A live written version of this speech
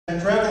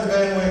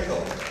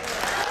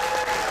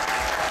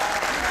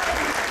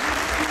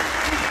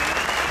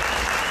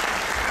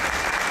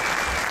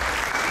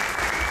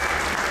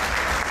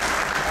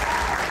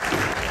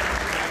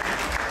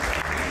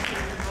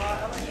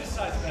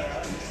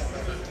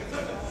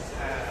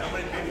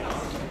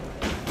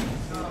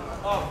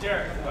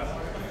Derek, what the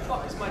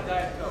fuck is my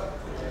Diet Coke?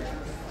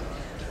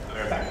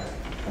 We're back.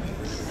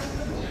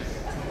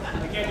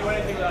 I can't do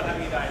anything without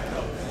having a Diet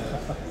Coke.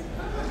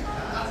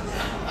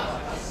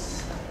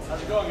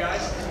 How's it going,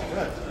 guys?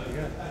 Good.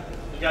 Good.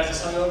 You guys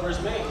as hungover as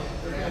me?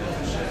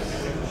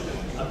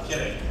 I'm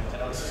kidding. I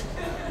don't.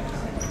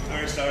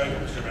 Sorry.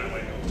 Just ran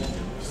away.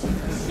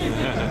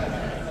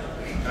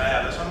 Can I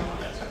have this one?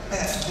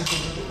 Yes.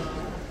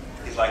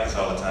 He's like this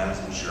all the time.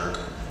 He's a jerk.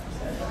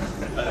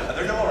 Are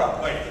there no more?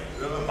 Wait,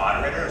 do we have a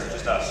moderator, or is it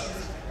just us?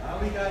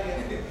 We got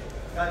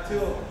two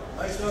of them.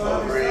 Nice to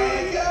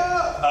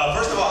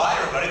First of all, hi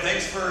everybody.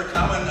 Thanks for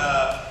coming. I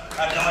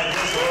have no idea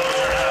what's going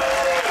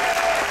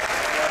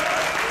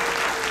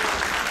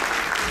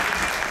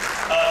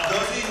on.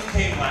 Those of you who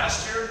came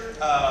last year,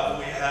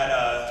 we had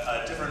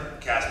a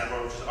different cast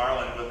member, which was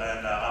Arlen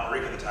and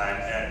Amerique at the time,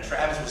 and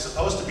Travis was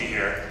supposed to be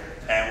here,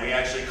 and we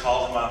actually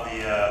called him on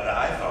the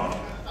iPhone,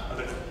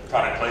 the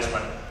product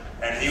placement,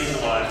 and he was the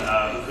one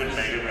who couldn't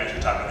make it. We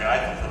actually talked on the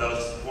iPhone. For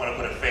those who want to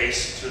put a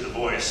face to the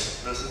voice,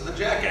 this is the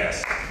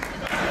Jackass.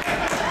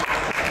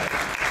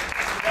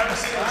 Never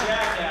seen a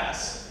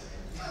Jackass.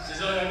 Is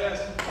it like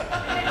this?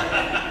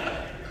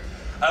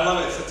 I love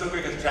it. It's so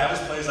great because Travis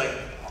plays like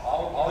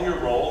all your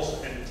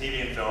roles in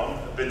TV and film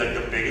have been like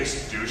the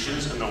biggest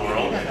douches in the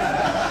world.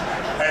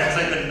 And it's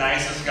like the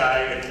nicest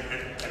guy in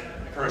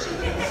person.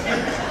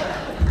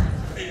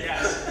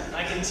 Yes,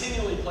 I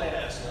continually play an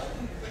asshole.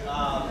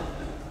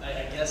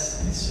 I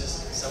guess it's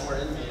just somewhere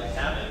in me. I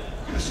have it.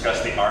 You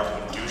discuss the art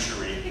of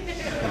douchery.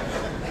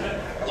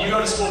 You go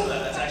to school for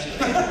that. That's actually.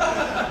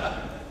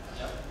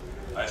 Yep.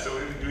 All right, so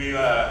do we?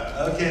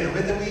 Okay, the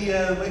way that we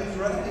waiting's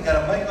running, we got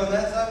a mic on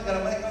that side, we got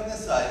a mic on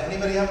this side.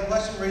 Anybody have a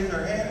question? Raise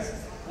their hands.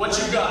 What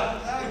you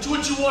got?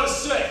 What you want to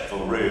say?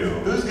 For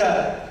real. Who's got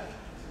it?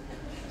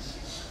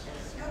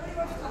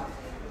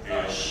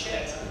 Oh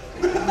shit.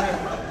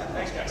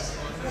 Thanks, guys.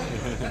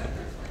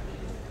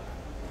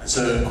 It's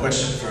a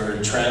question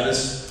for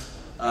Travis.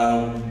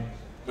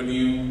 When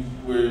you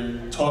were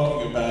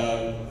talking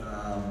about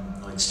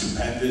like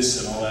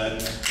stupendous and all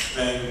that,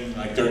 then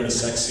like during the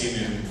sex scene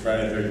in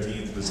Friday the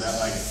 13th, was that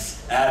like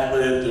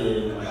ad-libbed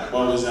or like,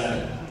 what was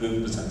that?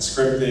 Was that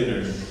scripted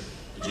or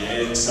did you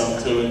add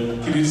something to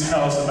it? Can you just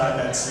tell us about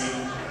that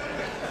scene?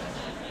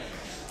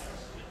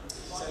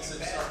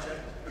 Sensitive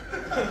subject.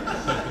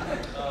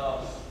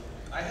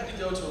 I had to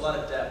go to a lot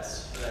of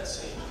depths for that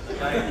scene.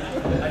 Like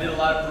I did a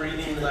lot of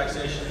breathing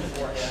relaxation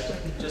beforehand,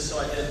 just so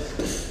I did.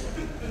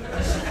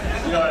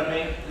 You know what I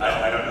mean?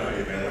 I don't know what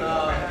you mean.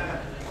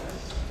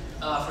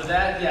 For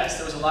that, yes,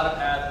 there was a lot of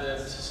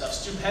ad-libbed stuff.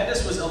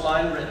 Stupendous was a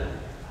line written,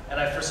 and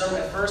at first I was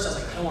like,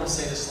 I don't want to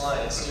say this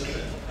line, it's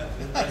stupid.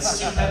 It's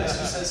stupendous,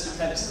 who says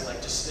stupendous? And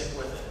like, just stick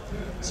with it.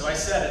 So I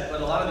said it,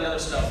 but a lot of the other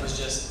stuff was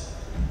just,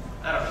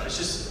 I don't know, it's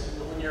just,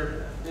 when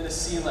you're in a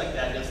scene like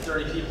that, and you have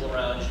 30 people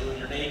around you, and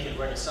you're naked,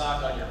 wearing a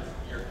sock on your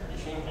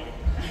shing-ting.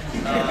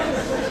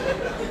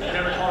 I've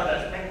never called it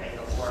a shing-ting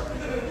before.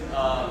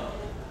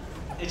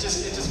 It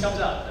just comes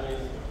out. I mean,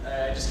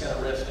 I just kind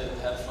of riffed and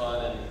had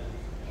fun and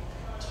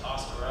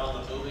tossed around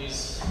the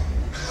boobies.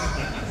 I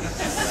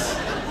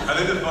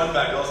think the fun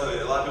fact also,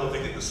 a lot of people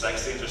think that the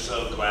sex scenes are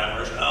so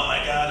glamorous, and oh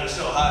my god, they're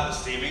so hot and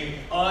steamy.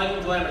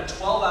 Unglamorous.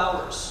 12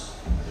 hours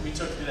we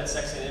took to do that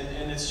sex scene,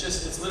 and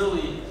it's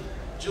literally,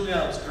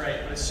 Juliana was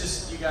great, but it's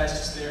just you guys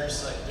just there,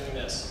 just like doing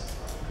this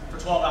for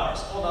 12 hours.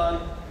 Hold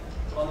on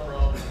the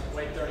road,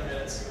 wait 30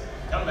 minutes,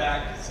 come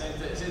back. It's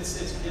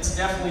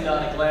definitely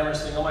not a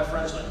glamorous thing. All my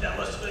friends are like, that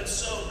must have been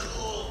so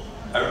cool.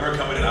 I remember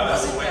coming in, I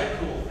was that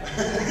cool. I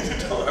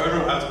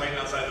remember I was waiting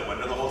outside the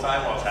window the whole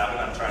time while it's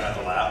happening. I'm trying not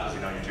to laugh because,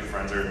 you know, your two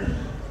friends are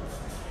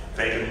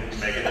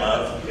making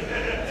love.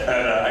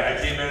 And I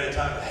came in at the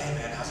time, hey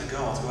man, how's it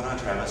going? What's going on,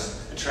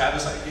 Travis? And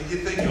Travis, like,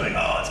 you'd think, you're like,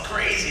 oh, it's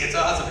crazy, it's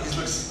awesome. He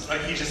looks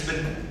like he's just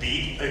been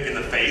beat like, in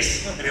the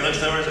face. And he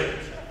looks over and he's like,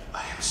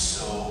 I am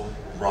so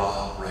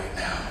raw right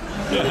now.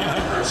 It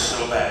hurts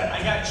so bad.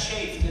 I got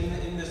chafed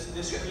in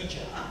this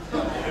region.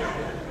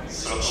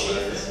 So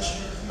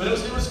hilarious. But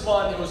it was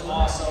fun, it was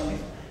awesome.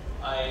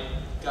 I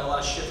got a lot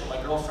of shit from my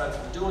girlfriend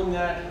for doing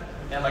that.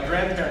 And my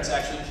grandparents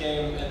actually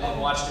came and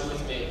watched it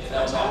with me, and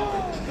that was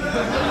awkward. It was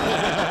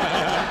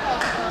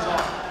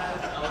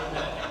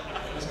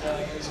awkward. It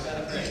was kind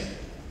of great.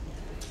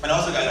 And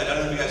also, guys, I don't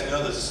know if you guys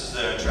know this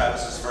is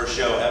Travis's first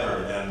show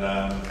ever, and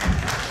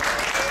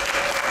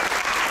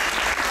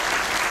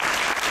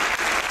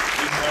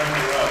he's learning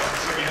the ropes.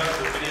 So you know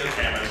the video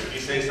cameras, if you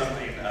say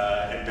something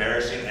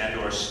embarrassing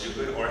and/or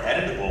stupid or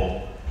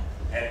editable,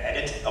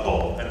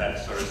 in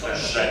that sort of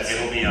sense, that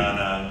it'll be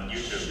on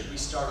YouTube. Should we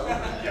start over?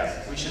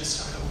 Yeah. We should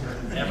start over.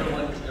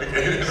 Everyone can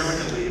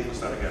leave. We'll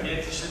start again. Yeah,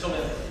 you should have told me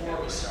that before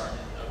we started.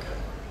 Okay.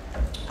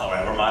 All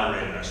right, we're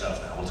moderating ourselves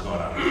now. What's going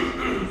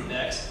on?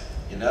 Next.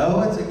 You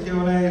know, it's a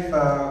Q&A,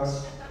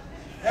 folks.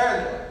 There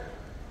we go.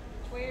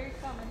 Where are you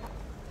coming?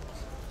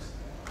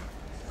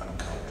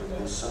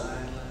 Uncomfortable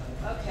silence.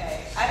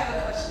 Okay, I have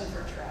a question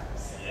for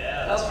Travis.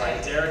 Yeah, that's Okay.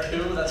 right. Derek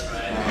who? That's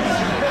right.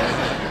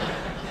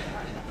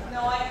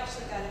 No, I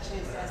actually got a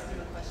chance to ask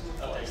him a question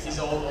before. Okay, he's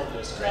old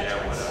news. That's Yeah,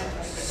 right. whatever.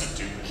 That's right.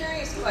 Stupid.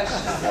 Curious next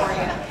question for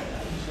you.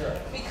 Sure.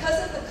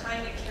 Because of the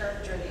kind of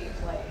character that you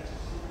played,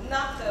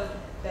 not the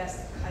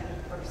best kind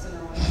of person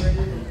or whatever in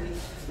the movie,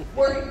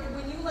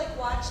 when you like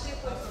watched it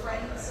with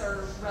friends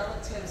or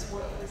relatives,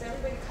 was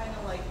everybody kind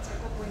of like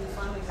tickled when you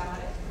finally got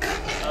it?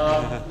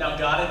 Now,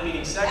 got it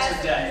meaning sex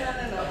or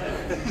dead? No.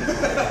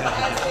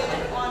 As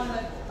in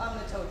on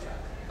the tow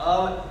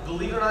truck.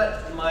 Believe it or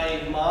not,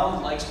 my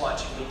mom likes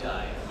watching me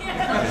die.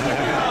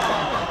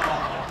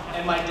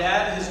 And my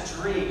dad, his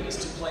dream is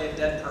to play a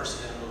dead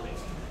person in a movie.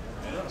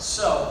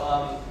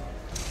 So,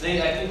 I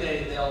think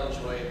they all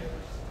enjoy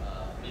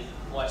me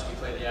watching me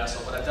play the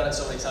asshole, but I've done it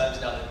so many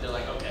times now that they're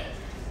like, okay,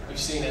 we've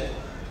seen it,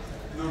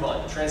 move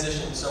on,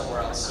 transition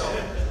somewhere else. So,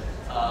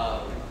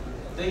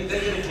 they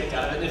get a kick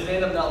out of it, and if they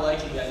end up not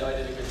liking me, I know I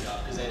did a good job,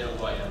 because they know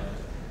who I am.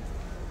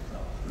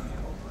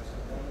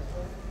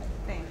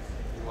 Thanks.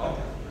 You're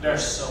welcome. They're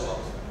so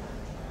welcome.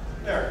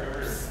 Derek, over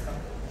here.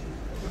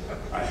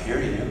 I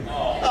hear you.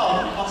 Oh,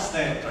 I'll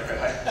stand. Okay.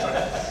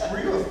 Were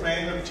you a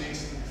fan of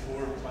Jason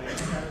before playing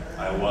the character?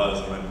 I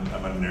was.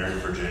 I'm a nerd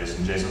for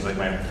Jason. Jason's like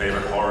my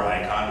favorite horror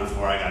icon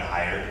before I got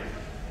hired.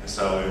 And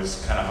so it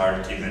was kind of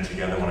hard keeping it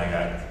together when I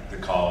got the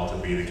call to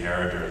be the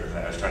character.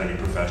 I was trying to be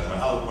professional.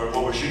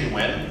 Oh, we're shooting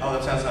when? Oh,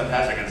 that sounds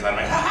fantastic. And so I'm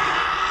like,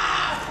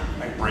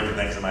 like breaking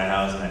things in my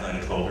house and acting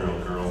like a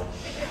 12-year-old girl.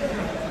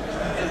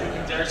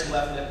 Derek's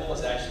left nipple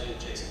is actually a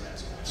Jason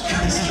mask.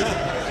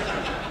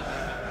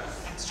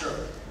 It's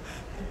true.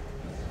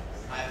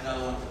 I have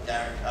another one for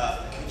Derek.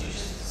 Could you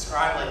just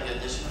describe like the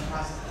audition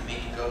process that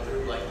made you go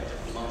through, like the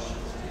different emotions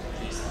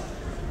for Jason?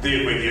 The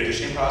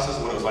auditioning process,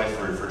 what it was like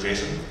for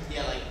Jason?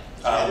 Yeah, like.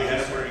 We had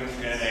him working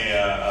in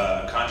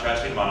a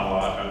contrasting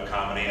monologue, a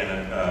comedy, and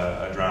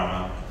a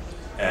drama.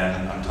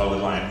 And I'm totally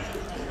lying.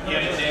 He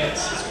had to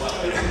dance as well.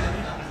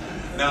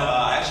 No,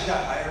 I actually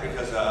got hired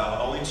because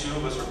only 2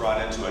 of us were brought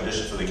in to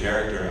audition for the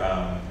character.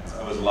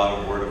 It was a lot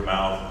of word of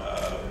mouth.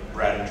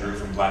 Brad and Drew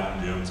from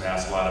Platinum Dooms. I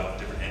asked a lot of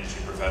different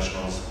industry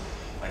professionals,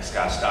 like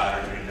Scott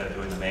Stoddard, who ended up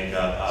doing the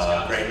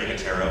makeup, Greg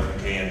Nicotero from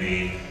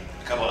K&B,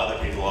 a couple other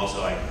people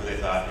also, like who they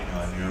thought,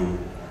 I knew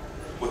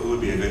who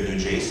would be a good new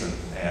Jason.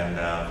 And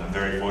I'm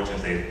very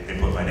fortunate they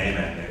put my name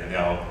in.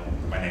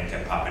 My name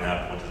kept popping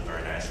up, which was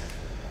very nice.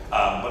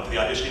 But for the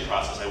auditioning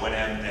process, I went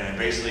in and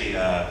basically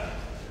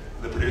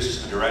the producers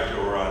and the director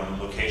were on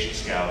location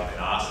scout in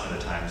Austin at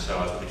the time, so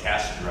I was with the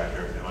casting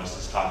director, and I was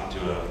just talking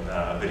to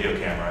a video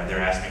camera, and they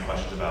were asking me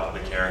questions about the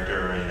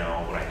character,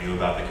 what I knew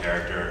about the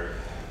character,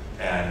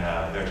 and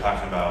they're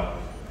talking about,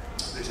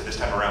 they said this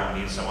time around we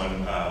need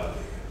someone,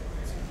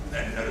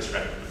 and noticed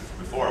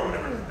before or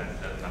whatever,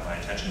 that's not my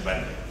intention,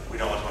 but we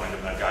don't just want a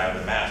guy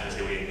with a mask. They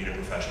say we need a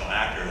professional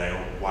actor. They go,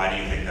 why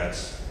do you think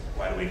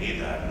why do we need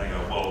that? And I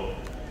go, well,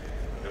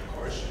 of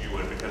course you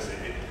would, because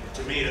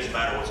to me, it doesn't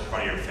matter what's in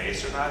front of your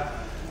face or not.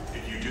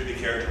 If you do the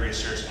character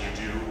research and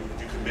you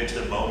commit to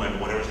the moment,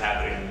 whatever's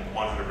happening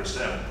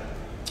 100%,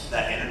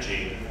 that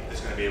energy is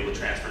going to be able to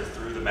transfer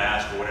through the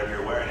mask or whatever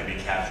you're wearing and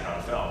be captured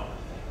on film.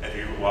 If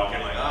you walk in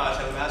like, oh, I just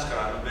have a mask on,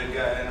 I'm a big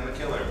guy and I'm a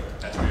killer,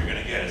 that's what you're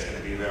going to get. It's going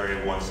to be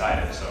very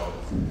one-sided. So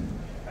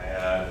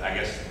I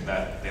guess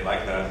that they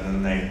liked that, and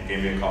then they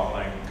gave me a call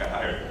and I got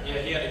hired.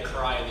 Yeah, he had to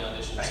cry in the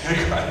audition. I had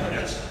to cry,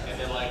 yes. And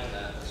they liked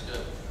that. That's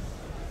good.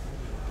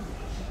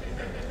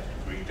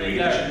 Do we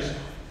get to choose?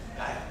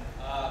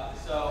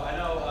 So I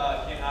know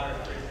Kane Hodder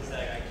was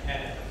saying I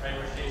can't afraid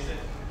with Jason.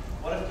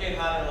 What if Kane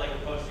Hodder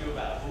approached you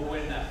about it? Who would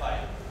win that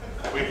fight?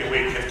 Wait,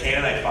 if Kane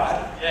and I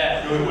fought?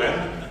 Yeah. Who would win?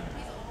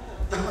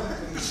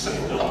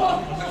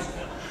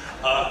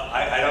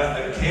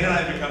 Kane and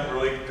I become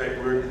really,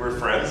 we're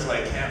friends, so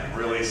I can't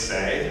really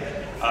say.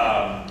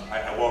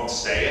 I won't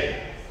say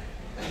it.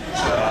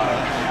 So,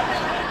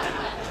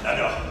 I don't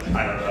know. He's I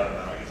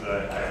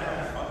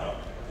don't know.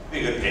 Be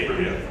a good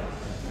pay-per-view.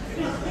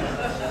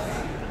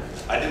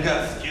 I do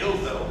got skills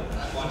though.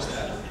 Watch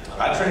that.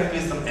 I trained me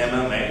some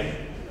MMA.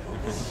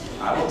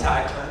 I will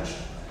tie clinch.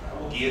 I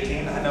will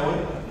guillotine. I know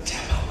it.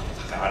 Tap out,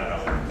 motherfucker. I don't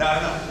know. No.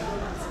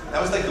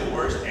 That was like the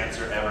worst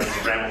answer ever.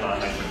 He rambled on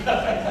like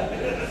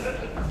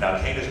Now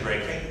Kane is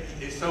great. Kane,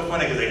 it's so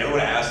funny because I know what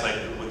I asked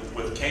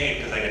with Kane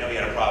because I know he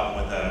had a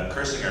problem with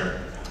cursing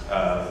her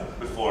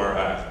before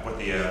with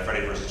the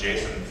Freddy vs.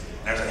 Jason.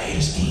 And I was like, hey,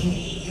 does Kane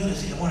hate you?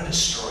 Does he want to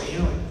destroy you?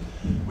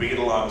 And we get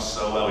along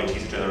so well. We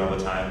tease each other all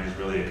the time. He's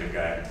really a good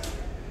guy.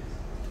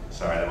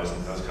 Sorry, that was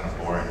kind of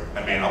boring.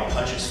 I mean, I'll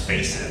punch his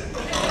face in.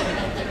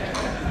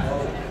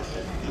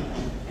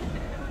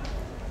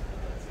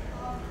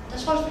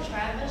 This one's for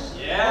Travis.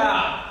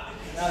 Yeah!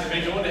 Now they've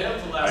been going to him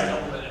for the last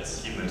couple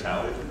minutes. Keeping the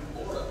tally.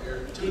 Hold up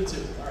here. 2-2.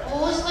 All right.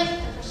 What was the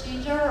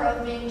procedure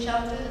of being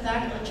shoved through the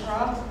back of the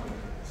truck?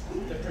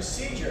 The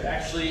procedure,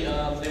 actually,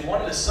 they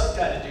wanted a stunt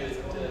guy to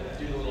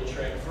do the little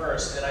trick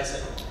first, and I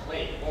said,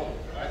 wait,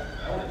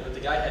 I want to do it.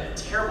 The guy had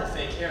terrible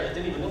fake hair that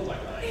didn't even look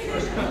like mine.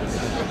 First of all.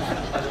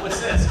 Like, what's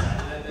this?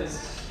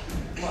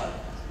 Come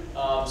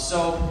on.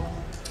 So,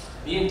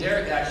 me and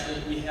Derek actually,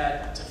 we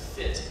had to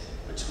fit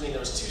between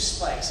those 2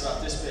 spikes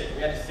about this big.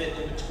 We had to fit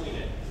in between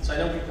it. So I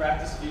know we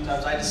practiced a few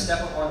times. I had to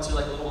step up onto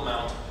like a little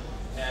mount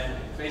and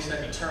basically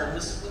I'd be turned.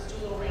 Let's do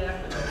a little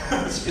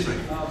reenactment. Excuse me.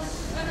 So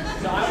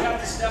I would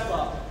have to step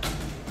up.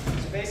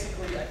 So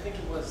basically, I think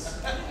it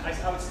was,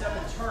 I would step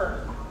and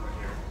turn,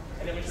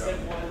 and then we'd step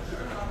one,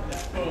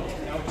 boom,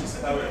 you know,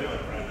 just How we're doing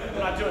it, right? we're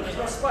not doing, there's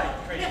no spike,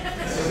 crazy.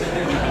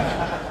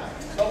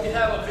 But we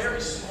have a very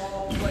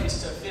small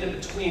place to fit in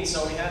between,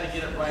 so we had to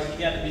get it right.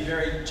 He had to be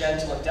very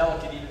gentle and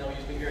delicate, even though he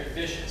was being very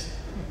vicious.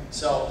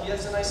 So he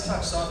has a nice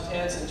touch, soft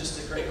hands, and just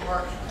a great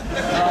heart.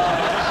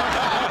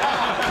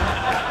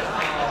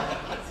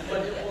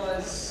 But it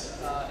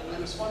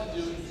was fun to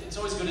do. It's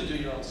always good to do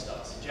your own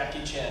stunts.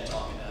 Jackie Chan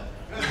talking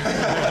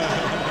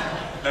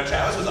No,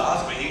 Travis was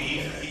awesome.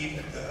 He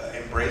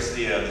embraced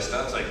the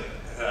stunts like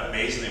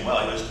amazingly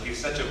well. He was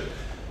such a,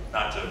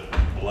 not to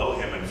blow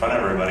him in front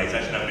of everybody, he's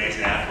such an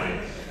amazing athlete.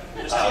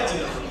 There's kids in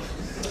the room.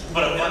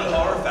 But a fun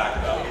horror fact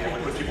about me,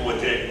 what people would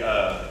dig,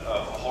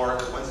 a horror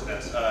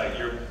coincidence,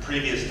 your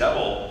previous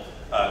double,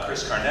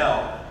 Chris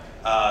Carnell,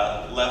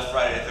 left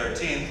Friday the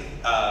 13th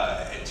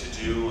to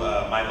do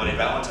My Bloody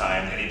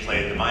Valentine, and he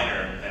played the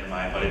minor in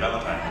My Bloody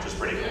Valentine, which was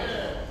pretty cool.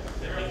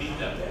 He beat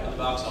them in the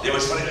box office. It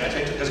was funny,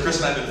 because Chris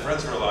and I have been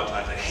friends for a long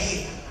time. He's like,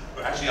 hey,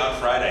 we're actually on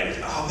Friday. He's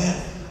like, oh man,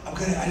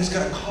 I just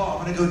got a call.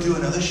 I'm gonna go do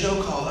another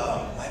show called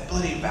My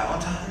Bloody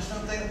Valentine or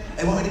something.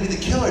 They want me to be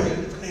the killer, dude.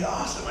 It's gonna be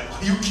awesome. I'm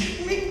like, are you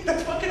kidding me?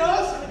 That's fucking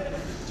awesome.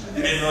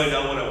 He didn't really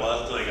know what it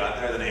was until he got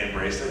there, then he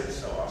embraced it. It's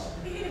so awesome.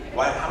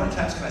 How many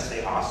times can I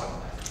say awesome?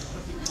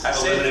 I have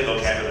a limited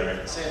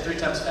vocabulary. Say it 3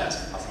 times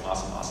fast. Awesome,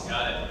 awesome, awesome.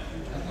 Got it.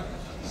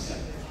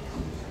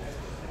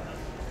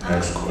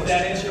 Next question. Did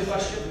that answer your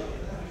question?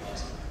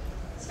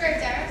 It's for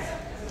Derek.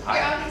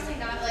 You're obviously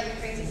not like a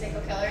crazy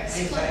single killer.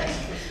 So like,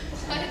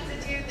 what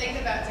did you think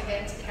about to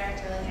get into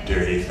character like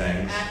Dirty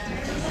things.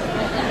 actors?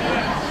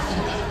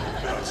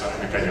 I'm sorry,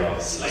 I cut you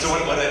off. So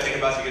what did I think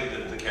about to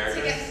get the To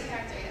characters? get into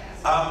character,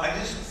 yeah. I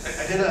did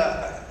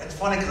it's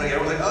funny because like,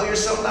 everyone's like, oh, you're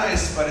so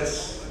nice, but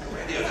it's like a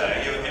radio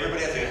thing.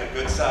 Everybody has a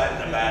good side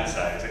and a bad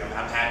side. It's like,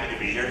 I'm happy to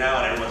be here now,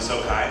 and everyone's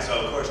so kind,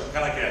 so of course, I'm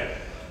kind of like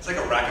it's like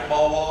a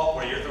racquetball wall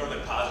where you're throwing the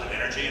positive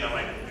energy, and I'm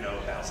like,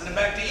 bouncing it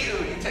back to you,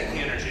 you take the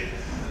energy.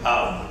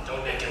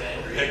 Don't make him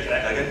angry. Exactly,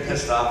 I get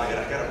pissed off, I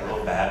got a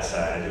real bad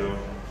side, I do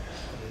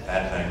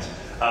bad things.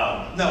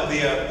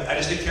 I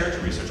just did character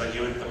research like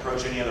you would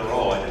approach any other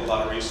role. I did a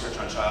lot of research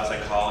on child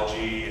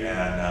psychology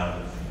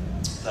and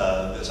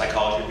the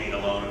psychology of being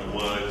alone in the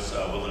woods,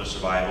 wilderness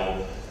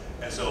survival.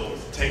 And so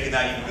taking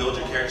that, you can build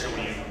your character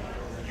when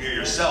you're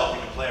yourself,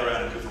 you can play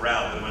around and goof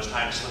around, but when it's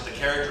time to slip the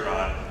character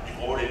on, you've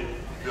already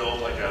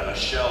built like a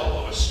shell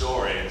of a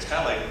story. It's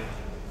kind of like,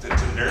 to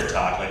nerd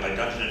talk, like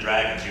Dungeons and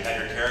Dragons, you had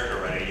your character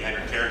ready, you had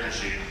your character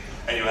sheet,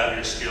 and you have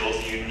your skills,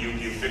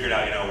 you figured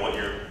out what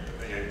your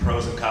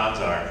pros and cons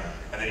are,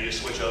 and then you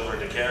just switch over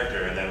to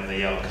character, and then when they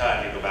yell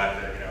cut, you go back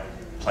to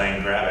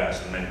playing grab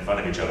ass and making fun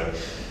of each other.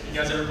 You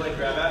guys ever played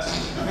grab ass?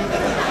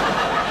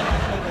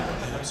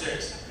 I'm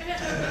serious.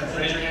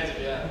 Raise your hands if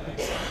you have.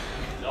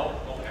 No?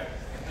 Okay.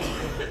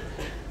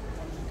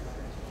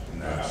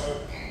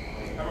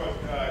 How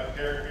about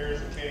Derek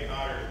Mears and Katie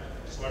Otter,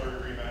 celebrity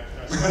rematch?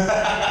 I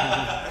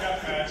got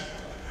the match.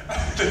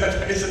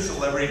 It's a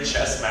celebrity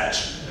chess match.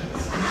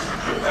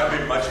 That would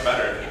be much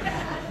better.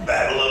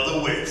 Battle of the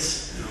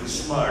wits. Who's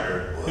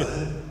smarter?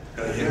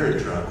 What? You're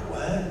drunk.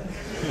 What?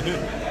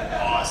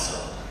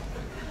 Awesome.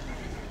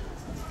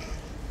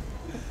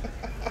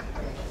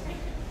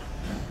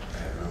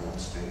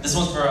 This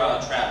one's for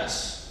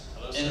Travis.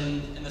 Hello,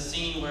 in the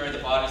scene where the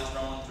body's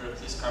thrown through a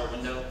police car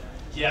window.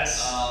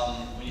 Yes.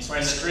 When you Where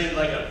I screamed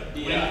like a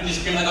when you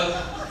screamed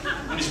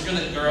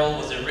like a girl,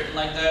 was it written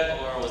like that,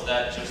 or was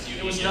that just you?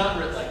 It was not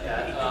written like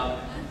that.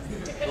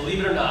 Believe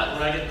it or not,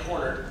 when I get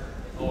cornered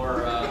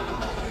or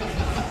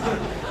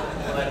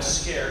when I'm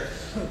scared,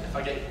 if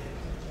I get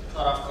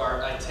caught off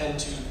guard, I tend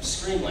to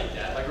scream like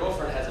that. My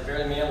girlfriend has a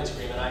very manly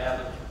scream, and I have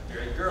a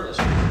very girlish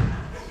scream.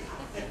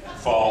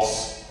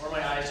 False. Or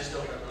my eyes just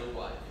open up really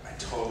wide. I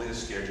totally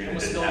scared you.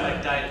 Almost spilled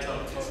like Diet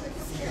Coke.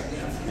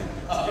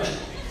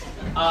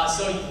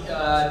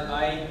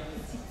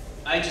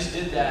 I just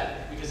did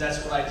that because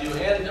that's what I do.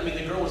 And I mean,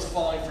 the girl was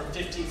falling from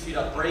 15 feet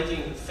up,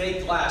 breaking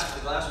fake glass,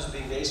 but the glass was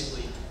being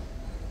basically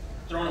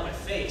thrown at my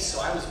face. So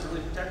I was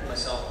really protecting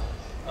myself.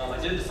 I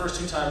did it the first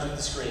 2 times with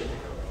the scream.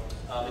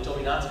 They told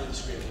me not to do the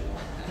scream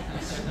anymore.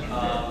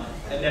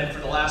 And then for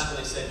the last one,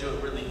 they said do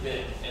it really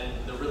big. And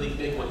the really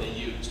big one they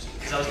used.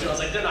 Because I was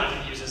like, they're not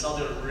going to use this. I'll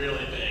do it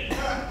really big.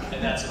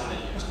 And that's the one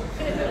they used.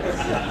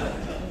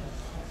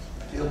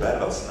 I feel bad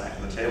about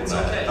smacking the table. It's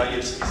now. okay. I thought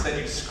you said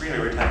you'd scream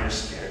every time you're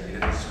scared. You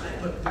didn't scream.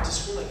 But to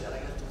scream like that, I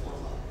have to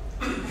warm up.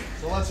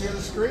 So let's hear the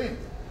scream.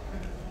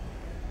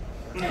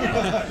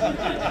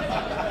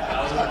 That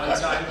was a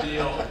one-time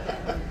deal.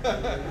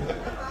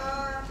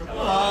 Come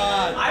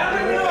on. I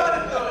don't even know how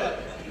to do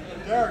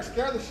it. Derek,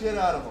 scare the shit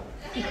out of him.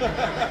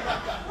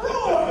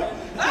 Roar!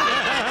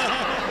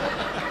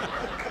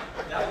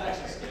 That was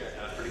actually scary.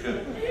 That was pretty good.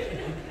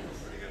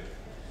 Pretty good.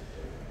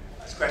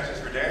 This question's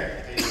for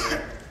Derek.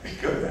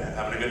 Good, man.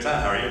 Having a good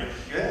time. How are you?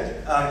 Good.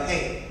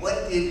 Hey, what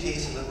did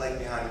Jason look like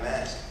behind the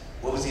mask?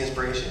 What was the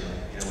inspiration?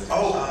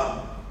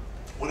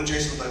 What did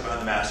Jason look like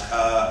behind the mask?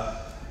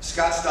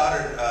 Scott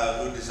Stoddard,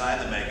 who designed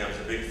the makeup, is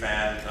a big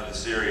fan of the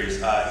series. He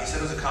said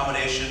it was a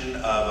combination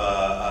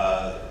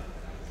of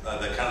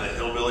the kind of the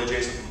hillbilly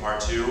Jason from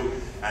Part 2.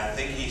 And I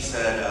think he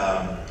said,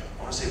 I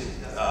want to say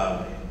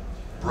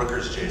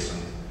Brooker's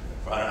Jason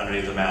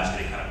underneath the mask,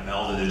 and he kind of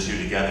melded the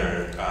two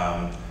together.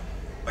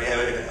 But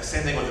yeah,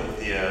 same thing with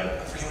the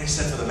I forget what he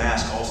said for the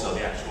mask also,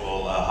 the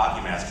actual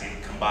hockey mask. He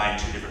combined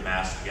two different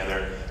masks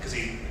together because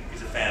he's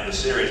a fan of the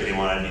series and he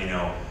wanted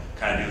to,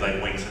 kind of do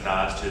like winks and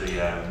nods to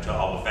to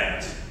all the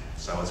fans.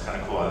 So it's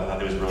kind of cool. I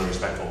thought he was really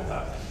respectful of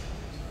that.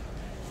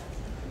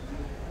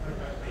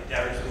 Hey,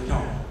 Derek,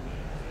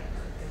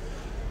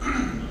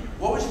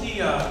 what was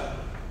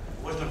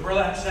the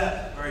burlap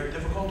set very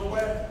difficult to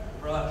wear?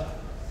 Burlap?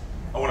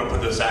 I want to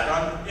put the sack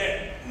on?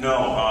 Yeah.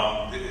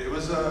 No, it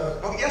was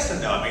well, yes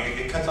and no. I mean,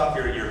 it cuts off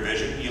your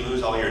vision. You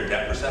lose all your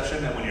depth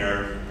perception, and when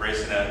you're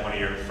racing at one of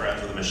your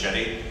friends with a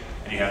machete,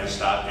 and you have to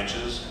stop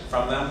inches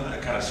from them,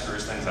 it kind of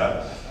screws things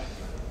up.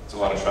 It's a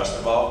lot of trust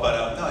involved,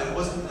 but no, it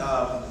wasn't.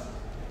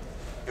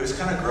 It was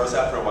kind of gross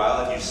after a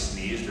while if you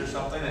sneezed or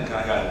something and kind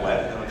of got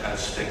wet and it would kind of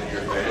stick to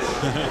your face.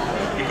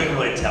 You couldn't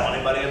really tell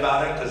anybody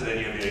about it because then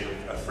you'd be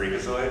a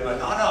freakazoid. But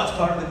no, it's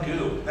part of the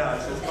goo. No,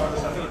 it's part of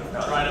something.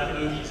 No. Try to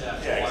boogies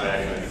after Yeah,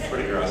 exactly. It's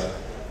pretty gross.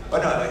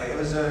 But no, it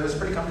was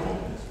pretty comfortable.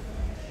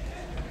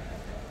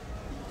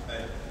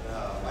 Hey,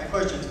 my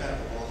question's kind of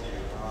for both of you.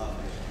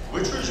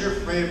 Which was your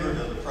favorite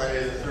of the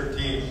Friday the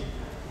 13th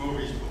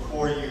movies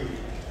before you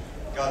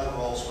got the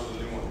roles for the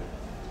new one?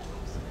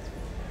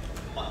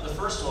 The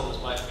first one was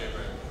my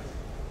favorite.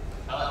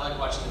 I like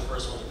watching the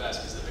first one the best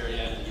because at the very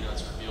end,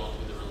 it's revealed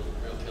who the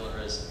real killer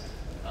is.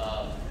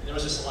 There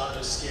was just a lot of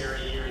those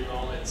scary, eerie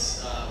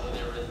moments when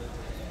they were in.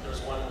 There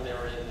was one when they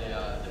were in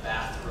the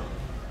bathroom,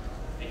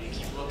 and you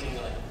keep looking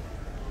like,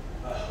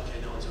 okay,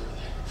 no one's over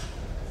there.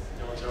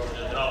 No one's over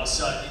there. Then all of a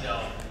sudden,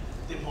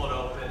 they pull it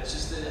open. It's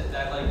just that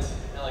I liked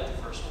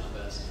the first one the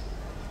best.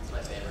 It's my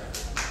favorite.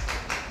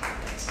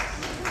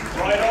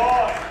 Right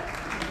on!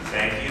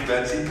 Thank you,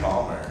 Betsy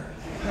Palmer.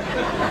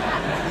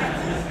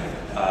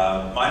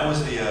 Mine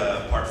was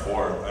the part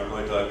 4. I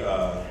really dug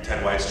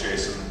Ted White's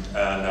Jason,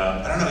 and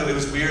I don't know. It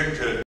was weird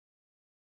to